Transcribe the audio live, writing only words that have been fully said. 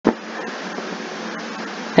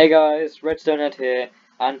Hey guys, Redstone Ed here,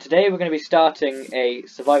 and today we're going to be starting a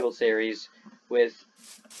survival series with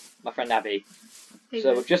my friend Abby. Hey So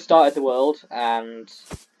guys. we've just started the world, and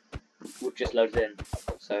we've just loaded in.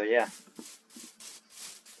 So yeah,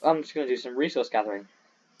 I'm just going to do some resource gathering.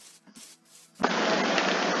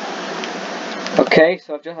 Okay,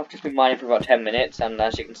 so I've just been mining for about 10 minutes, and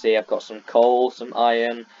as you can see I've got some coal, some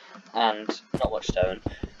iron, and not much stone.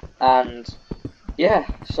 And yeah,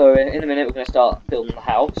 so in a minute we're going to start building the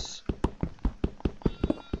house.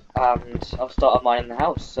 And I'll start mining the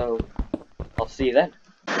house, so I'll see you then.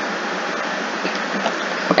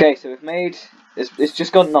 Okay, so we've made, it's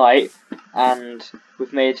just gone night, and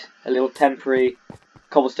we've made a little temporary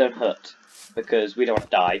cobblestone hut, because we don't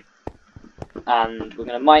want to die. And we're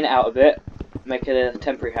going to mine it out a bit, make it a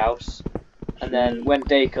temporary house, and then when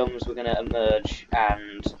day comes we're going to emerge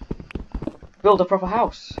and build a proper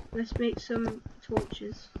house. Let's make some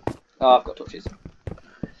torches. Oh, I've got torches.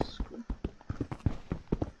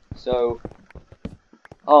 So,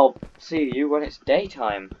 I'll see you when it's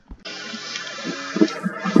daytime.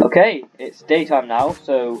 Okay, it's daytime now,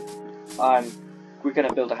 so we're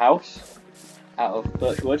gonna build a house out of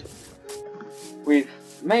birch wood. We've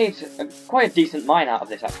made quite a decent mine out of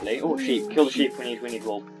this actually. Oh, sheep! Kill the sheep. We need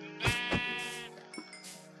wool.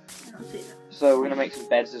 So we're gonna make some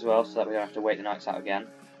beds as well, so that we don't have to wait the nights out again.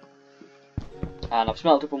 And I've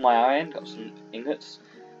smelted up all my iron, got some ingots,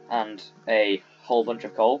 and a whole bunch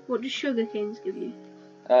of coal. What do sugar canes give you?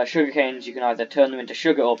 Sugar canes, you can either turn them into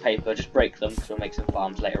sugar or paper, just break them, because we'll make some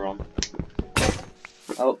farms later on.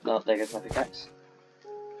 Oh, no, there goes my pickaxe.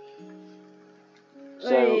 So,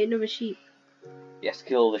 Hey, another sheep. yes,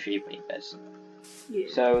 kill the sheep and eat beds. Yeah.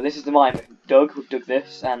 So, this is the mine we've dug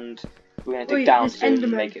this, and we're going to dig down to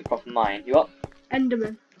make it a proper mine. You up?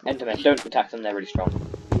 Enderman. Endermen, don't attack them, they're really strong.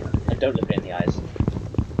 And don't look it in the eyes.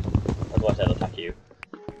 Otherwise they'll attack you.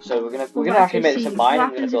 So we're gonna actually make this a mine,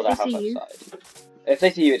 and we're gonna build our house outside. If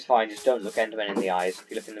they see you, it's fine. Just don't look Endermen in the eyes. If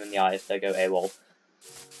you look them in the eyes, they go AWOL.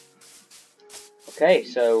 Okay,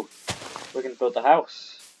 so we're gonna build the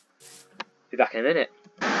house. Be back in a minute.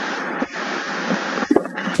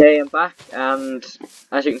 Okay, I'm back, and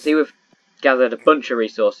as you can see, we've gathered a bunch of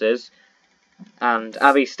resources, and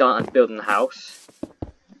Abby's started building the house,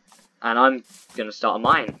 and I'm gonna start a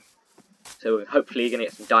mine. So we're hopefully gonna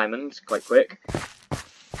get some diamonds quite quick.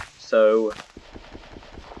 So,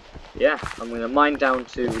 yeah, I'm going to mine down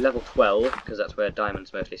to level 12, because that's where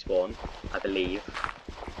diamonds mostly spawn, I believe.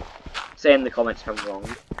 Say in the comments if I'm wrong,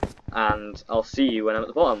 and I'll see you when I'm at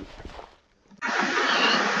the bottom.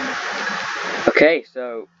 Okay,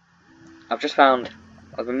 so, I've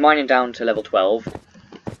been mining down to level 12,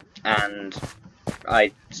 and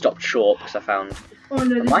I stopped short because I found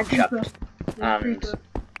a mine shaft, and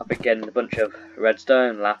I've been getting a bunch of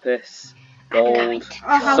redstone, lapis, gold,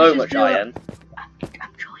 so much iron,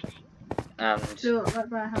 and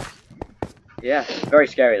yeah, it's very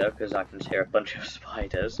scary though because I can just hear a bunch of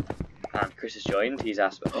spiders. And Chris has joined. He's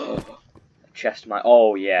asked, oh, chest mine.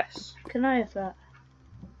 Oh yes. Can I have that?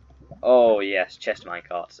 Oh yes, chest mine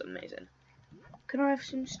cart's amazing. Can I have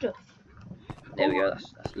some stuff? There we go.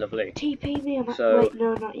 That's lovely. TP me. So, wait,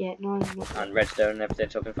 no, not yet. No, I'm not. And redstone and everything.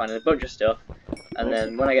 So I've been finding a bunch of stuff. And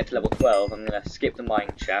then when I get to level 12, I'm gonna skip the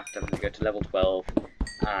mine shaft. I'm gonna go to level 12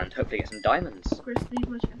 and hopefully get some diamonds. Chris, leave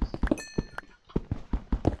my chest.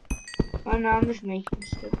 Oh no, I'm just making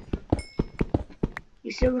stuff.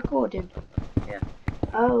 You still recording? Yeah.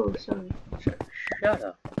 Oh, sorry. Shut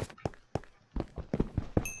up.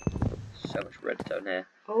 So much redstone here.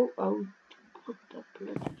 Oh, what the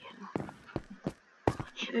bloody hell?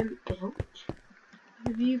 Built.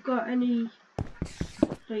 Have you got any,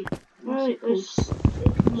 like, No.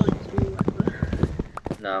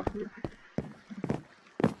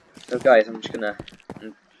 So guys, I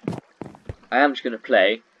am just gonna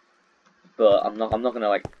play, but I'm not gonna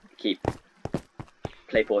like keep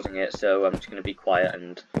pausing it, so I'm just gonna be quiet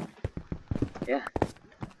and yeah.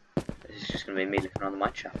 This is just gonna be me looking around the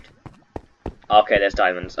mine shaft. Okay, there's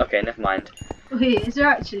diamonds. Okay, never mind. Wait, is there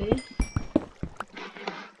actually?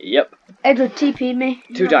 Yep. Edward, TP me.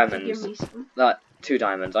 2 diamonds. That 2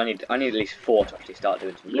 diamonds. I need at least 4 to actually start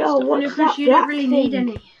doing some stuff. What is that? You don't really need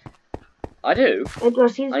any. I do.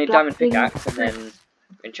 Edward, I need diamond pickaxe and then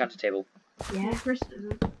enchanter table. Yeah, Chris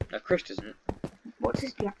doesn't. No, Chris doesn't. What's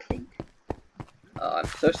this black thing? I'm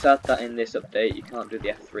so sad that in this update you can't do the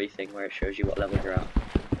F3 thing where it shows you what level you're at.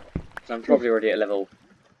 So I'm probably already at level.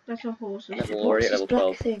 That's a horse. Already at level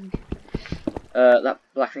 12. Thing? That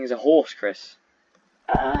black thing is a horse, Chris.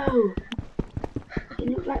 Oh. You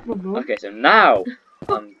look like my mum. Okay, so now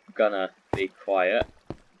I'm gonna be quiet.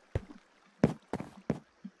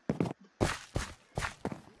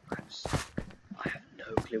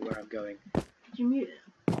 clue where I'm going. Did you mute it?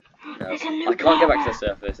 No, I can't get back to the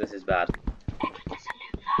surface. This is bad.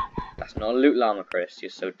 That's not a loot llama, Chris. You're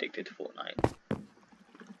so addicted to Fortnite.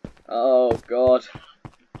 Oh god,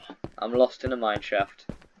 I'm lost in a mine shaft.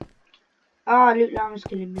 Ah, loot llama's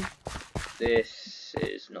killing me. This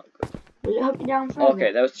is not good. Will it help you down further?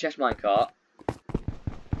 Okay, there was the chest minecart.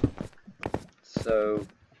 So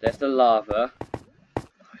there's the lava.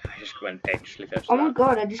 I just went dangerously close to Oh my that.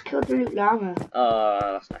 god, I just killed the loot llama.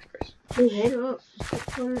 That's nice, Chris. Who hit it? Was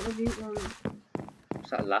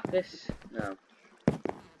that a lapis? No.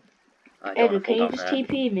 I don't Edu, wanna can fall you down just there.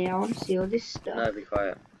 TP me? I want to see all this stuff. No, be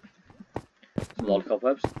quiet. There's a lot of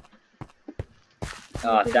cobwebs.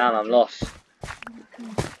 Ah, damn, I'm lost.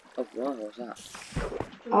 Oh, what was that?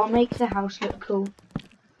 I'll make the house look cool.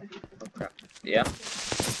 Oh, crap. Yeah?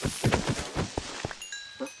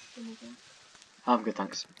 I'm good,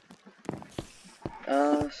 thanks.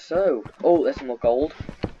 Oh, there's some more gold.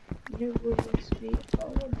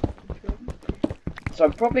 So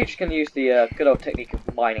I'm probably just going to use the good old technique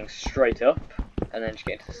of mining straight up, and then just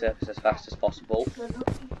get to the surface as fast as possible,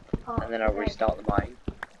 and then I'll restart the mine.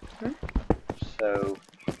 So,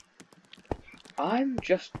 I'm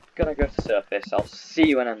just going to go to the surface. I'll see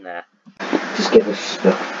you when I'm there. Just give us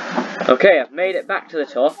stuff. Okay, I've made it back to the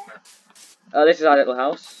top. This is our little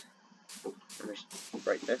house. Let me just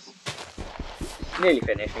break this. It's nearly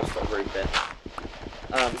finished, we just got a roof in.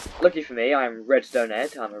 Lucky for me, I'm Redstone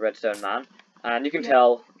Ed, I'm a redstone man. And you can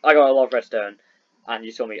tell, I got a lot of redstone. And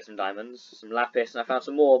you saw me get some diamonds, some lapis, and I found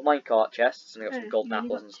some more minecart chests, and I got some golden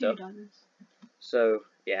apples and stuff. Diamonds. So,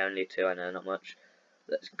 yeah, only 2, I know, not much.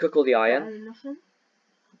 Let's cook all the iron. Nothing.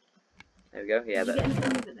 There we go, yeah, Did you get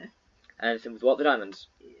anything with it though? anything with what? The diamonds?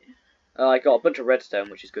 Yeah. I got a bunch of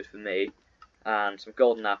redstone, which is good for me. And some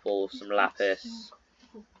golden apples, some lapis,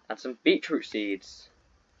 and some beetroot seeds,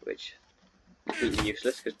 which is completely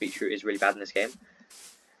useless because beetroot is really bad in this game.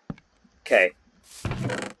 Okay.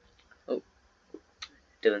 Oh,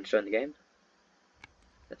 Dylan's joined the game.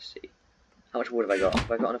 Let's see. How much wood have I got?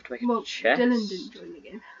 Have I got enough to make a chest? Dylan didn't join the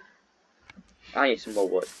game. I need some more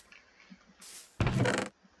wood.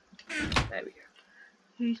 There we go.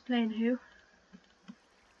 Who's playing who?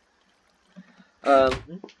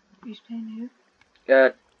 Who's playing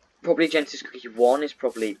who? Probably Genesis Cookie 1 is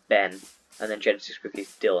probably Ben, and then Genesis Cookie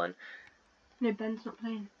is Dylan. No, Ben's not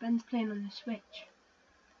playing. Ben's playing on the Switch.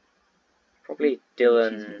 Probably She's a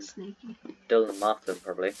Dylan, bit sneaky. Dylan and Martha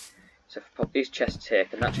probably. So if I pop these chests here,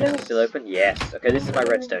 can that chest still open? Yes. Okay, this is my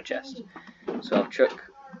redstone chest. So I'll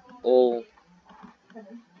chuck all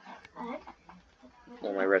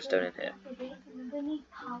my redstone in here.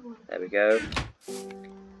 There we go.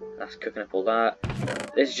 That's cooking up all that.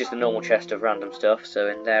 This is just a normal chest of random stuff, so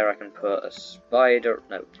in there I can put a spider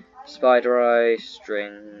eye,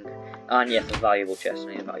 string, and yes, a valuable chest.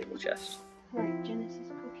 I need a valuable chest. Right, Genesis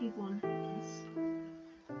Cookie 1 is.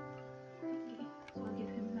 So I'll give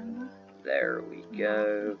him a number. There we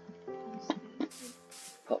go.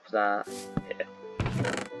 Pop that here.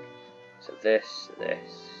 So this.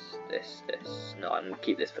 No, I'm gonna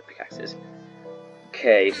keep this for pickaxes.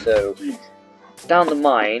 Okay, so down the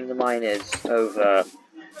mine is over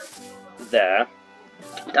there.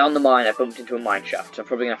 Down the mine I bumped into a mine shaft, so I'm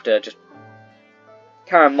probably gonna have to just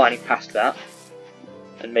carry on mining past that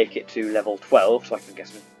and make it to level 12 so I can get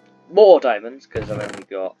some more diamonds, because I've only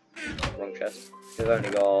got wrong chest. I've only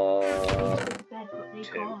got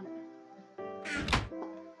 2.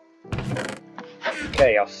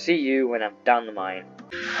 Okay, I'll see you when I'm down the mine.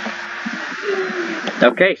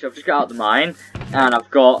 Okay, so I've just got out the mine, and I've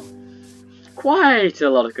got quite a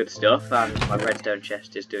lot of good stuff, and my redstone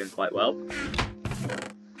chest is doing quite well.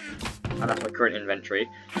 And that's my current inventory.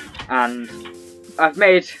 And I've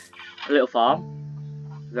made a little farm,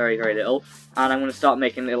 very, very little, and I'm going to start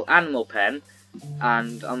making a little animal pen,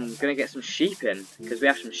 and I'm going to get some sheep in, because we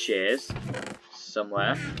have some shears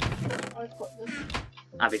somewhere. I've got them.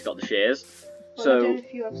 Abby's got the shears. Well, So, I don't know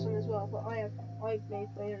if you have some as well, but I've made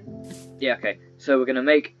my own. yeah, okay. So we're going to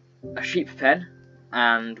make a sheep pen,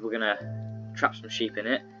 and we're going to trap some sheep in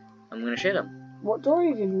it, and we're going to shear them. What do I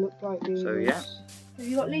even look like doing So, this? yeah. Have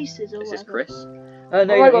you got leases or Is this whatever? Chris? No, Oh you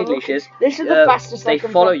my don't God, need look, leashes. This is the fastest They I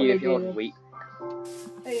can follow you properly if you do want this. wheat.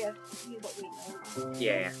 Oh yeah, you got wheat now.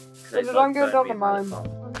 Yeah. Where did I go down the mine?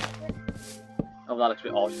 Oh, that looks a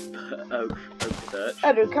bit odd. Oak search.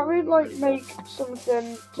 Edu, can we like make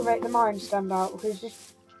something to make the mine stand out? Because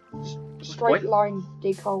just straight line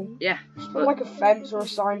dig hole. Yeah. Just put like a fence or a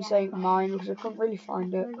sign saying mine, because I couldn't really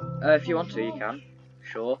find it. If you want to, you can.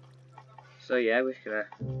 Sure. So yeah, we're gonna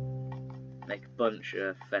make a bunch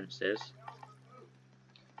of fences.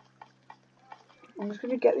 I'm just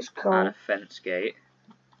gonna get this And coal. a fence gate.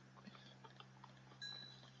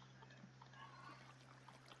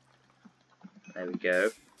 we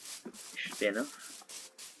go. Should be enough.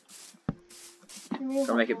 Trying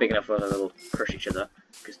to make it big enough for them to crush each other,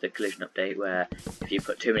 because the collision update where if you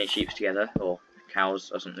put too many sheep together, or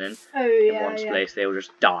cows or something, in one place, they'll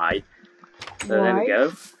just die. So there we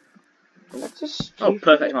go. Oh,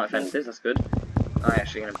 perfect amount of fences, that's good. I'm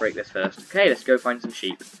actually going to break this first. Okay, let's go find some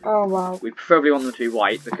sheep. Oh, wow. We preferably want them to be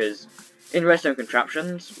white, because in redstone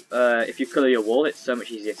contraptions, if you colour your wall, it's so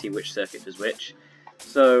much easier to see which circuit does which.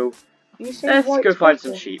 So, let's go find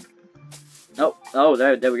some sheep. Oh,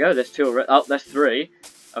 there we go. There's 2 already. Oh, there's 3.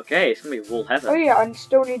 Okay, it's gonna be wool heaven. Oh yeah, and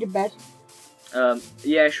still need a bed.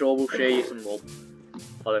 Yeah, sure. We'll share you some wool.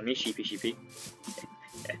 Follow me, sheepy.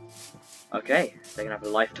 Okay, they're gonna have a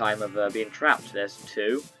lifetime of being trapped. There's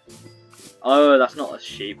 2. Oh, that's not a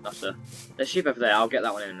sheep. There's sheep over there. I'll get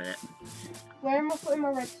that one in a minute. Where am I putting my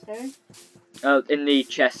redstone? In the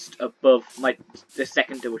chest above the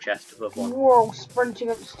second double chest above one. Whoa, sprinting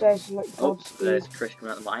up the stairs like God's speed. There's Chris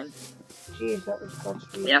coming out of the mine. Jeez, that was God's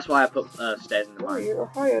speed. Yeah, that's why I put stairs in the mine. You're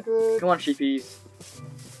hired, Come on, sheepies.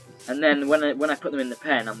 And then when I put them in the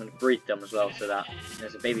pen, I'm going to breed them as well, so that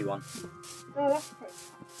there's a baby one. Oh, that's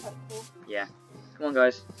quite cool. Yeah. Come on,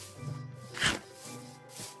 guys.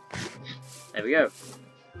 There we go.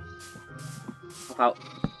 Hop out.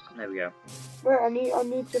 There we go. Wait, I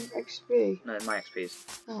need some XP. No, my XP's.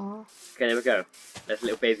 Aww. Okay, there we go. There's a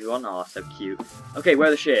little baby one. Oh, so cute. Okay, where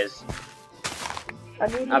are the shears?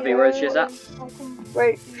 Abbie, where are the shears at?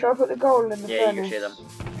 Wait, shall I put the gold in the furnace? Yeah, you can shear them.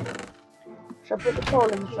 Shall I put the coal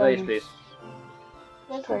in the furnace? Oh, yes,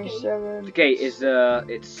 please. 27. The gate is,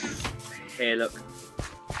 it's here, look.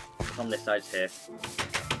 It's on this side, it's here.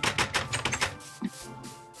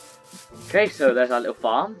 Okay, so there's our little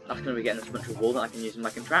farm. That's going to be getting us a bunch of wool that I can use in my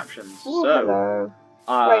contraptions. Ooh, so,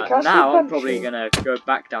 hello. Wait, now I'm probably going to go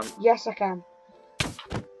back down. Yes, I can.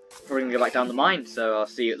 Probably going to go back down the mine, so I'll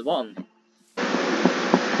see you at the bottom.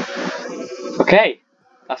 Okay,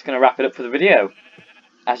 that's going to wrap it up for the video.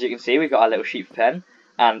 As you can see, we've got our little sheep pen,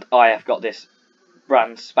 and I have got this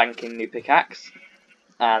brand spanking new pickaxe.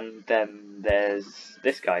 And then there's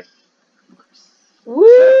this guy. Woo!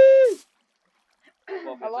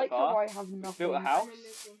 I like how I have nothing. We've built a house.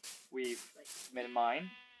 We've made a mine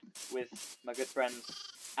with my good friends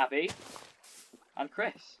Abbie and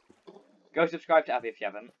Chris. Go subscribe to Abbie if you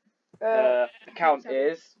haven't. Account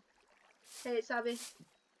is Heyitz Abbie.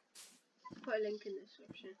 Put a link in the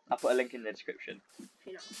description. I'll put a link in the description. If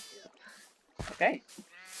you know. Okay.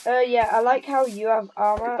 Yeah, I like how you have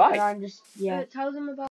armor Goodbye. and I'm just Tell them about